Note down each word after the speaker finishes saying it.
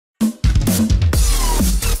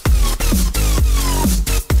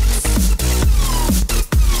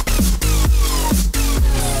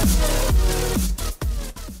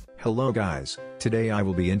Hello guys, today I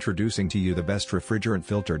will be introducing to you the best refrigerant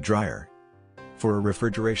filter dryer. For a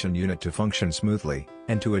refrigeration unit to function smoothly,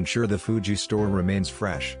 and to ensure the food you store remains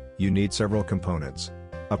fresh, you need several components.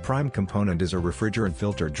 A prime component is a refrigerant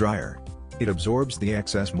filter dryer. It absorbs the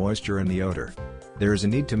excess moisture and the odor. There is a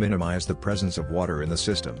need to minimize the presence of water in the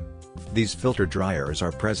system. These filter dryers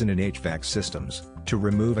are present in HVAC systems, to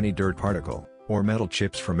remove any dirt particle, or metal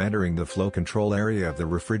chips from entering the flow control area of the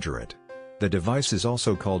refrigerant. The device is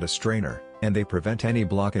also called a strainer, and they prevent any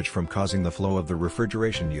blockage from causing the flow of the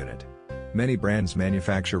refrigeration unit. Many brands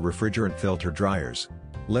manufacture refrigerant filter dryers.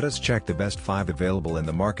 Let us check the best 5 available in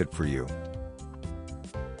the market for you.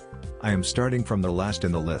 I am starting from the last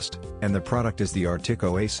in the list, and the product is the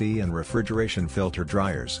Articco AC and refrigeration filter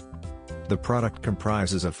dryers. The product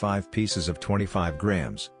comprises of 5 pieces of 25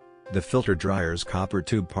 grams. The filter dryer's copper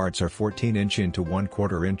tube parts are 14 inch into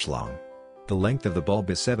 1/4 inch long. The length of the bulb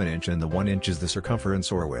is 7 inch and the 1 inch is the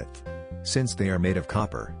circumference or width. Since they are made of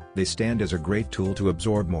copper, they stand as a great tool to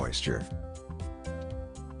absorb moisture.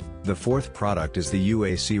 The 4th product is the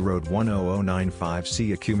UAC RD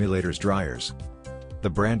 10095C Accumulators Driers. The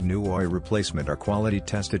brand new oil replacement are quality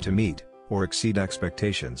tested to meet, or exceed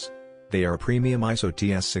expectations. They are premium ISO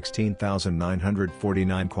TS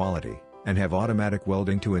 16949 quality, and have automatic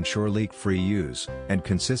welding to ensure leak-free use, and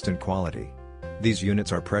consistent quality. These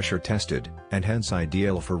units are pressure tested, and hence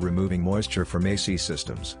ideal for removing moisture from AC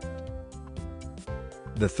systems.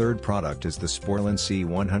 The 3rd product is the SPORLAN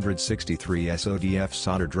C163 SODF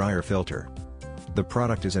solder dryer filter. The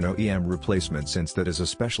product is an OEM replacement since that is a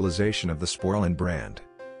specialization of the SPORLAN brand.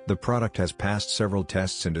 The product has passed several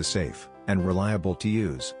tests and is safe, and reliable to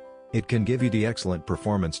use. It can give you the excellent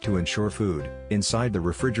performance to ensure food inside the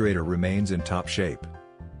refrigerator remains in top shape.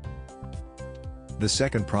 The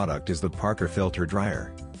 2nd product is the Parker filter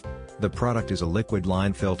dryer. The product is a liquid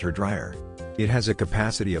line filter dryer. It has a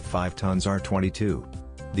capacity of 5 tons R22.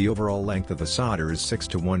 The overall length of the solder is 6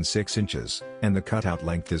 to 1/6 inches, and the cutout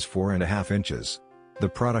length is 4.5 inches. The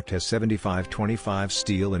product has 75-25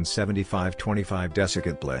 steel and 75-25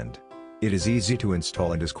 desiccant blend. It is easy to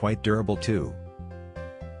install and is quite durable too.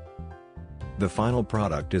 The final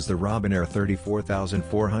product is the Robinair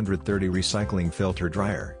 34430 recycling filter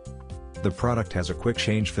dryer. The product has a quick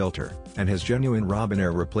change filter, and has genuine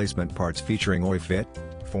Robinair replacement parts featuring oil fit,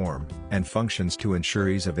 form, and functions to ensure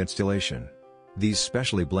ease of installation. These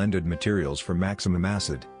specially blended materials for maximum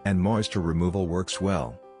acid and moisture removal works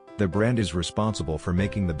well. The brand is responsible for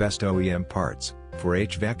making the best OEM parts for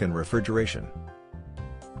HVAC and refrigeration.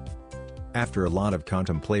 After a lot of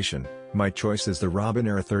contemplation, my choice is the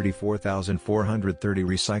Robinair 34430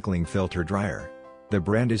 recycling filter dryer. The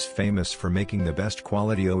brand is famous for making the best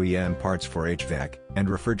quality OEM parts for HVAC and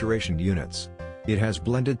refrigeration units. It has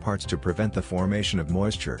blended parts to prevent the formation of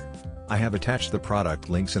moisture. I have attached the product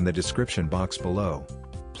links in the description box below.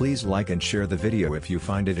 Please like and share the video if you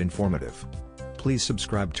find it informative. Please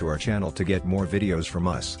subscribe to our channel to get more videos from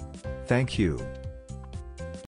us. Thank you.